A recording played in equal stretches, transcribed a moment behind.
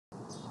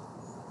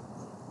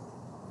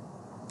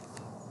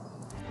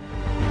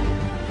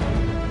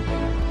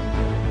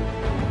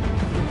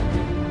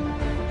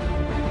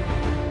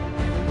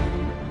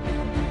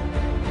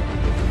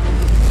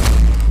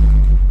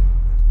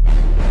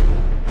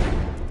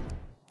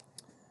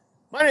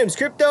My name's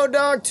Crypto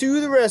Dog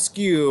to the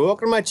rescue.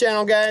 Welcome to my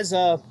channel, guys.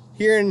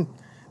 Here in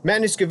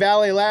Matanuska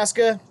Valley,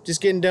 Alaska.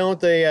 Just getting done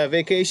with a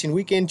vacation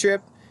weekend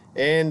trip,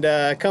 and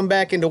come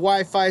back into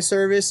Wi-Fi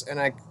service, and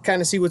I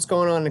kind of see what's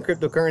going on in the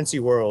cryptocurrency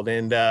world.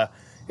 And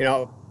you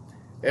know,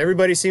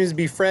 everybody seems to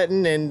be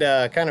fretting and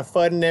kind of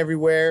fudding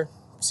everywhere.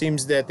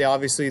 Seems that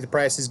obviously the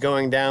price is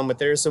going down, but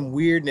there's some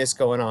weirdness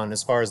going on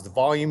as far as the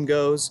volume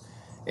goes.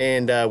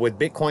 And with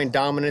Bitcoin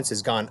dominance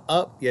has gone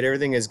up, yet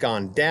everything has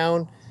gone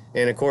down.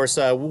 And of course,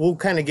 we'll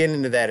kind of get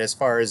into that as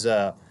far as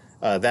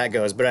that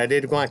goes. But I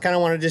did kind of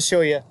want to just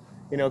show you,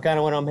 kind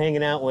of what I'm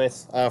hanging out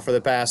with for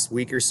the past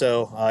week or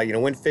so.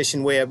 Went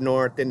fishing way up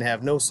north, didn't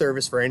have no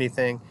service for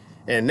anything.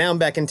 And now I'm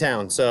back in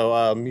town.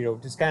 So,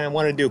 just kind of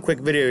want to do a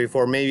quick video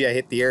before maybe I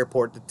hit the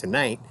airport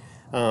tonight.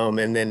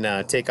 And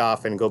then take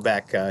off and go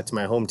back to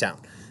my hometown.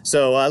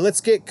 So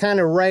let's get kind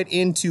of right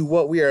into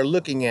what we are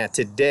looking at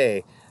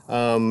today.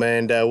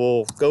 And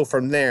we'll go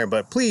from there.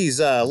 But please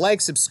like,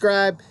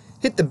 subscribe,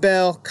 hit the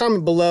bell,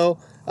 comment below.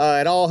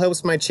 It all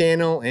helps my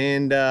channel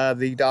and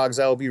the dogs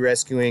I will be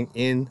rescuing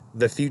in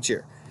the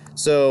future.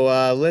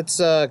 So let's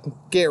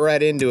get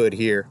right into it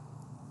here.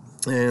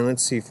 And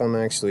let's see if I'm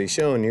actually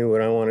showing you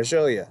what I want to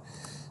show you.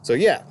 So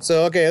yeah,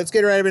 okay, let's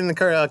get right into the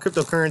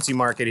cryptocurrency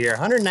market here.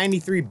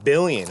 193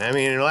 billion. I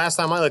mean, the last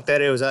time I looked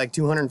at it, it was like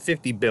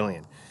 250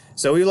 billion.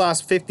 So we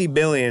lost 50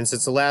 billion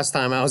since the last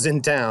time I was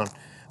in town.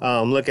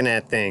 Looking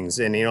at things,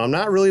 and I'm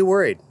not really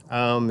worried.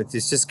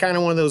 It's just kind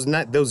of one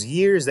of those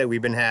years that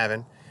we've been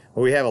having,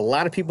 where we have a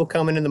lot of people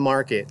coming in the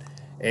market,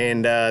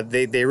 and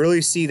they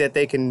really see that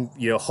they can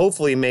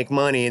hopefully make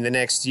money in the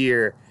next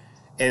year.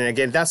 And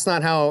again, that's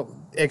not how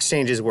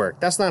exchanges work.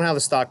 That's not how the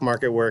stock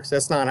market works.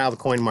 That's not how the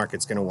coin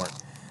market's going to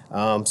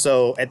work.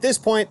 So at this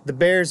point, the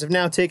bears have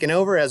now taken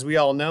over, as we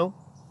all know,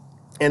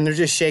 and they're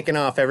just shaking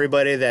off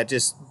everybody that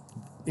just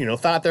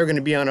thought they were going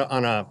to be on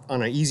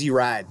an easy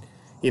ride.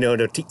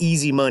 To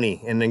easy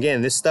money. And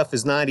again, this stuff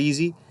is not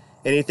easy.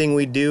 Anything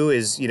we do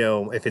is,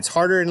 if it's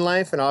harder in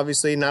life, and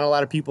obviously not a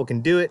lot of people can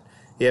do it,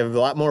 you have a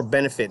lot more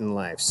benefit in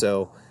life.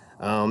 So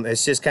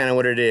it's just kind of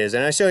what it is.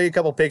 And I'll show you a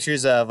couple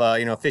pictures of,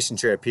 a fishing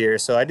trip here.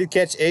 So I did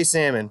catch a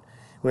salmon,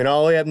 went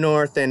all the way up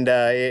north, and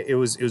it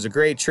was a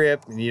great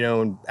trip,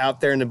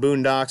 out there in the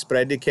boondocks, but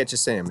I did catch a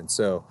salmon.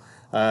 So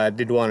I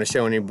did want to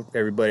show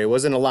everybody. It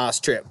wasn't a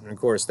lost trip. And of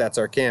course, that's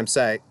our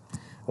campsite.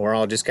 We're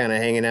all just kind of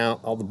hanging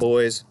out, all the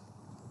boys.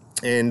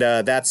 And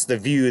that's the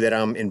view that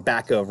I'm in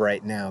back of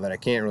right now, that I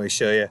can't really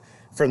show you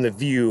from the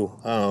view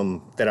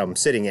that I'm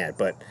sitting at.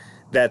 But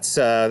that's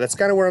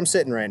kind of where I'm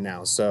sitting right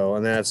now. So,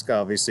 and that's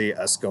obviously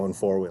us going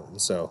four-wheeling.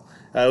 So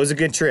it was a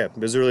good trip. It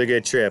was a really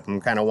good trip.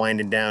 I'm kind of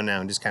winding down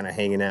now and just kind of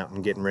hanging out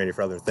and getting ready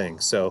for other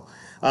things. So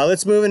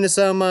let's move into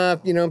some,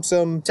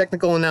 some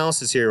technical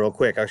analysis here real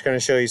quick. I was going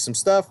to show you some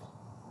stuff.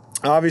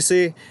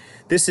 Obviously,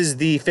 this is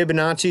the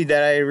Fibonacci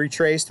that I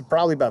retraced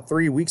probably about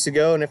 3 weeks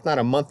ago, and if not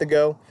a month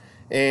ago.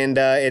 And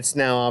it's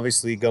now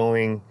obviously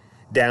going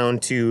down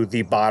to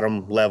the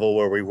bottom level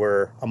where we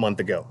were a month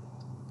ago.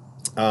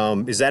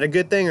 Is that a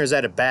good thing or is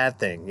that a bad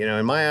thing?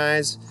 In my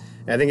eyes,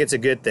 I think it's a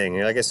good thing.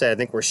 Like I said, I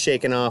think we're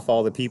shaking off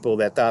all the people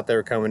that thought they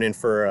were coming in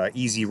for an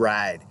easy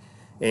ride.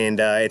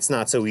 And it's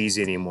not so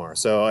easy anymore.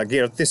 So,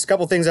 there's a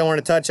couple things I want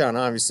to touch on,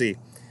 obviously.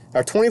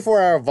 Our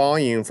 24-hour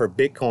volume for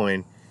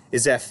Bitcoin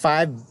is at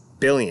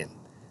 5 billion.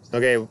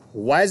 Okay,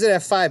 why is it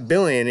at 5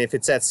 billion if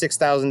it's at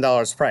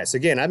 $6,000 price?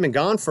 Again, I've been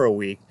gone for a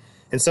week.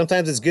 And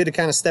sometimes it's good to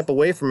kind of step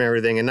away from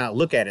everything and not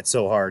look at it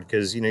so hard,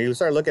 because, you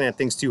start looking at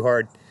things too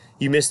hard,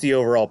 you miss the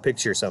overall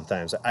picture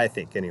sometimes, I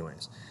think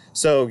anyways.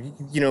 So,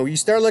 you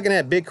start looking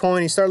at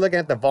Bitcoin, you start looking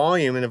at the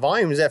volume, and the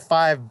volume is at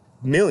 5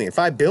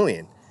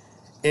 billion.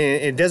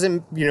 And it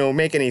doesn't,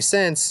 make any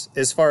sense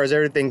as far as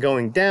everything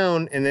going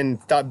down, and then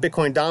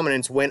Bitcoin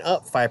dominance went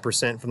up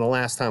 5% from the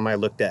last time I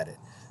looked at it.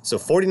 So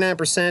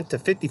 49% to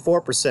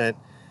 54%,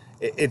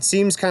 it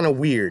seems kind of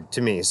weird to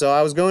me. So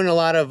I was going a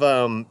lot of,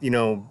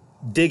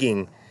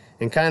 digging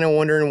and kind of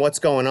wondering what's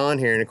going on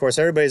here. And of course,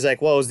 everybody's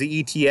like, well, it was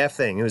the ETF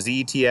thing. It was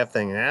the ETF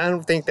thing. And I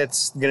don't think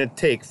that's going to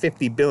take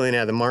 50 billion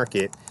out of the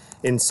market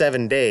in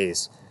 7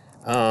 days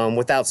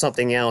without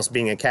something else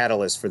being a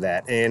catalyst for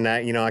that. And,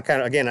 I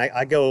kind of, again,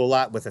 I go a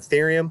lot with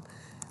Ethereum.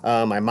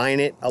 I mine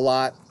it a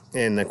lot.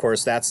 And of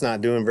course, that's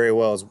not doing very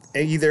well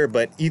either.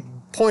 But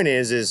point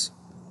is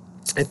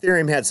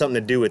Ethereum had something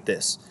to do with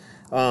this.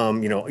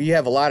 You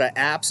have a lot of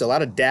apps, a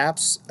lot of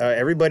dApps.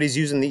 Everybody's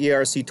using the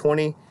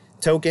ERC20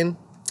 token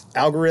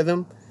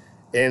algorithm,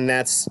 and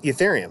that's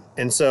Ethereum.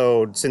 And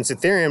so since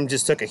Ethereum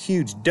just took a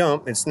huge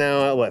dump, it's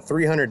now at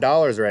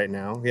 $300 right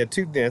now.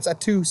 It's at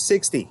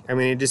 260. I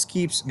mean, it just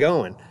keeps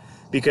going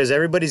because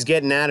everybody's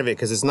getting out of it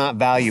because it's not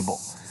valuable.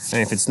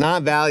 And if it's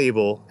not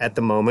valuable at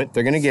the moment,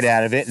 they're going to get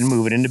out of it and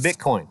move it into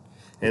Bitcoin.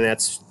 And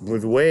that's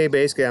the way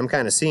basically I'm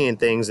kind of seeing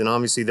things. And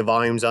obviously the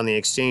volumes on the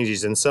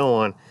exchanges and so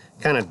on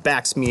kind of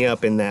backs me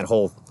up in that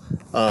whole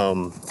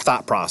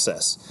thought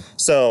process.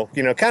 So,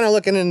 kind of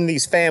looking into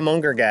these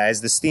Famunger guys,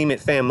 the Steam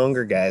It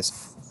Famunger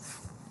guys.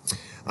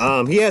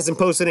 He hasn't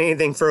posted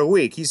anything for a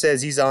week. He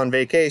says he's on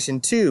vacation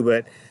too,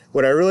 but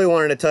what I really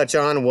wanted to touch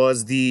on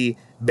was the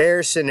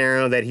bearish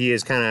scenario that he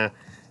is kind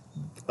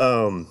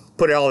of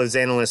put all his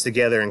analysts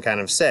together and kind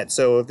of set.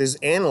 So this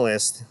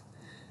analyst,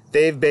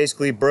 they've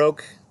basically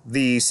broke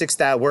the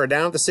 6,000. We're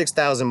down at the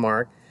 6,000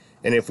 mark,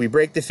 and if we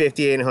break the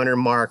 5,800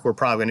 mark, we're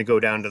probably going to go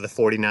down to the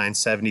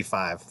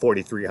 4,975,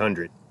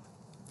 4,300.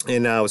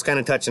 And I was kind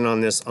of touching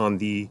on this on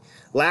the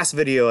last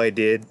video I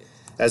did,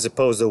 as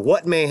opposed to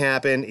what may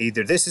happen.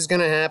 Either this is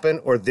going to happen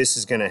or this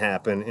is going to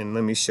happen. And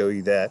let me show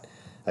you that,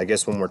 I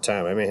guess, one more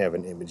time. I may have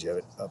an image of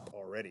it up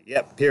already.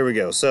 Yep, here we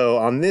go. So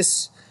on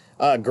this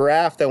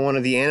graph that one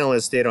of the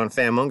analysts did on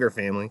Famunger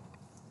Family,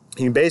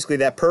 basically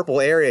that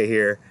purple area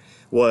here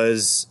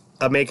was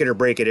a make it or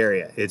break it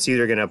area. It's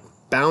either going to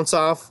bounce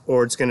off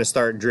or it's going to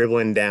start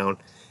dribbling down,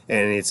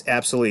 and it's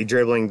absolutely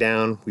dribbling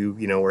down.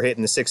 We're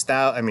hitting the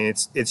 6,000. I mean,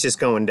 it's just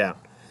going down.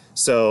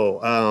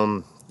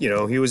 So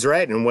he was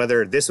right, and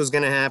whether this was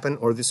going to happen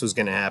or this was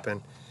going to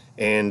happen.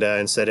 And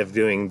instead of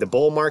doing the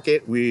bull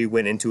market, we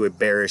went into a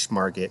bearish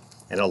market,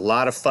 and a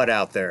lot of FUD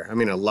out there. I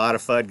mean, a lot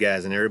of FUD,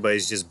 guys, and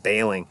everybody's just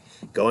bailing,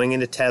 going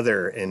into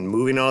Tether and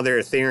moving all their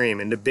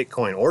Ethereum into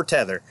Bitcoin or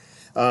Tether,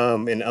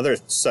 and other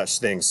such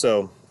things.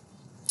 So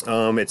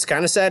it's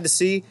kind of sad to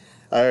see.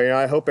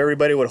 I hope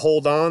everybody would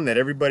hold on, that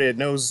everybody that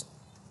knows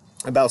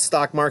about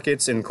stock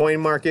markets and coin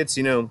markets,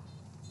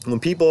 when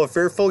people are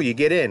fearful, you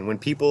get in. When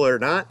people are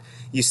not,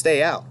 you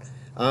stay out.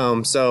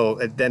 So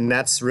then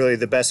that's really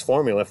the best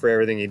formula for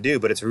everything you do.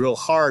 But it's real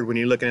hard when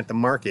you're looking at the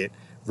market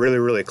really,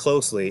 really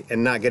closely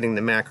and not getting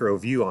the macro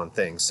view on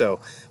things. So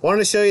I wanted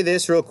to show you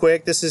this real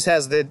quick. This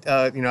has the,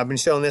 I've been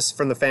showing this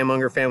from the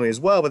Famunger family as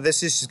well, but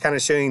this is just kind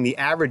of showing the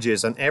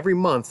averages on every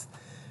month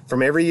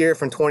from every year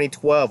from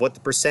 2012, what the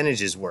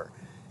percentages were.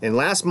 And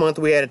last month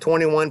we had a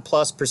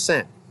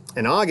 21+%.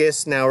 In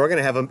August, now we're going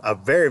to have a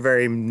very,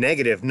 very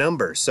negative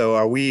number. So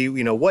are we,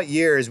 what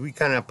year is we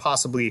kind of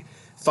possibly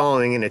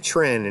following in a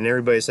trend? And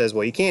everybody says,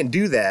 well, you can't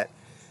do that.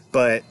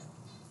 But,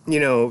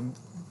 and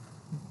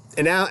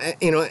now,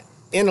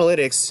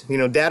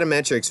 analytics, data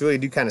metrics really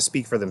do kind of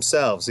speak for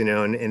themselves,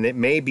 and it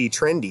may be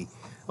trendy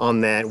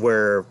on that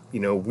where,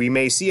 we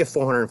may see a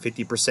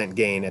 450%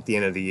 gain at the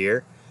end of the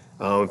year.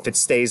 If it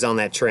stays on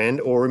that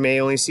trend, or we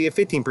may only see a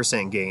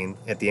 15% gain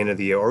at the end of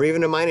the year, or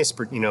even a minus,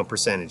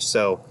 percentage.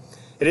 So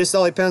it just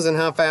all depends on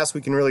how fast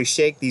we can really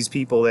shake these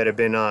people that have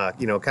been,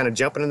 kind of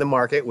jumping in the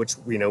market, which,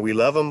 we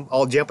love them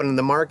all jumping in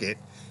the market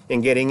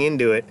and getting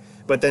into it,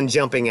 but then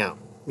jumping out,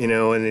 and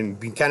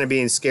then kind of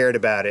being scared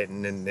about it.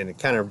 And then it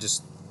kind of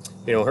just,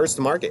 hurts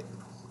the market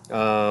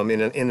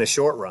in the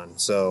short run.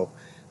 So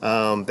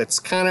that's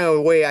kind of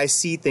the way I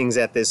see things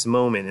at this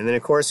moment. And then,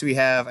 of course, we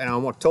have, and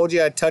I told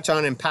you I'd touch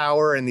on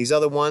Empower and these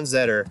other ones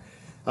that are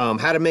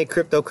how to make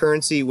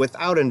cryptocurrency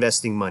without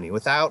investing money,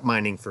 without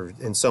mining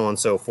and so on and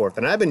so forth.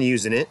 And I've been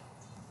using it.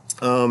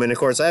 And, of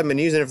course, I haven't been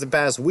using it for the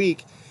past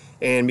week.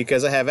 And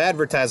because I have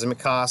advertisement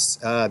costs,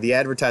 the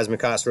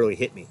advertisement costs really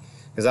hit me.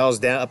 Because I was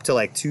down up to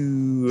like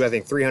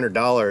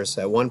 $300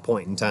 at one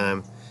point in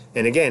time.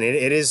 And again,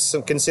 it is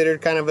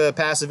considered kind of a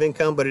passive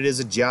income, but it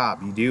is a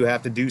job. You do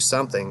have to do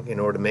something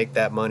in order to make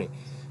that money.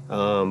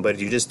 But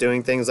you're just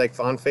doing things like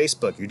on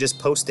Facebook. You're just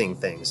posting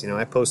things.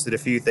 I posted a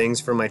few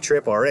things for my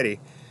trip already.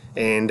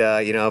 And,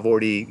 I've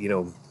already,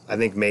 I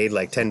think made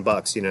like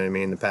 $10,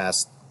 in the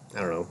past,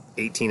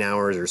 18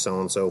 hours or so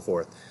on and so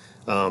forth.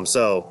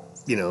 So,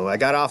 I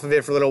got off of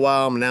it for a little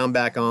while. Now I'm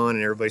back on,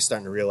 and everybody's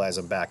starting to realize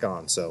I'm back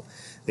on. So,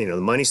 the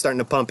money's starting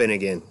to pump in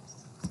again,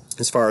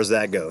 as far as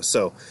that goes.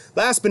 So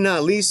last but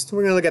not least,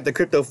 we're going to look at the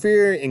crypto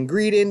fear and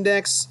greed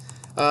index.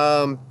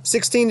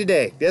 16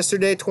 today,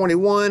 yesterday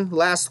 21,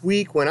 last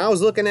week when I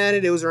was looking at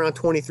it, it was around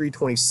 23,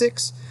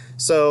 26.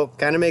 So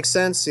kind of makes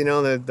sense. The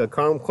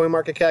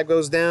Coinmarketcap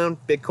goes down,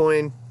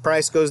 Bitcoin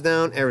price goes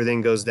down,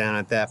 everything goes down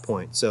at that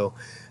point. So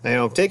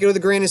take it with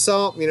a grain of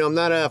salt. I'm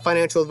not a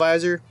financial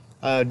advisor.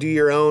 Do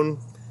your own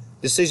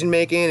decision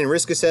making and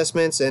risk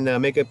assessments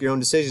and make up your own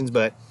decisions.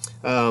 But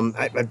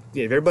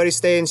everybody's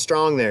staying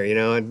strong there,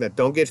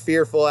 don't get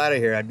fearful out of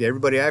here.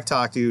 Everybody I've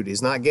talked to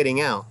is not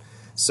getting out.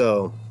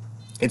 So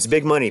it's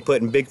big money,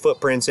 putting big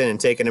footprints in and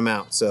taking them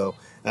out. So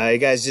you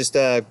guys just,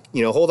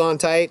 hold on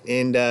tight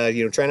and,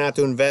 try not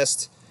to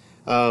invest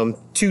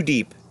too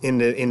deep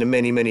into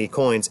many, many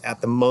coins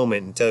at the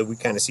moment until we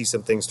kind of see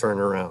some things turn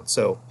around.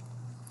 So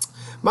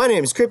my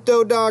name is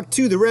Crypto Dog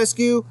to the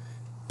rescue.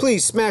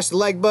 Please smash the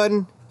like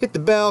button. Hit the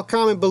bell,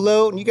 comment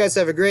below, and you guys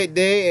have a great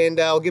day, and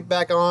I'll get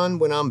back on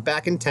when I'm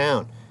back in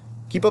town.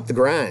 Keep up the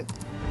grind.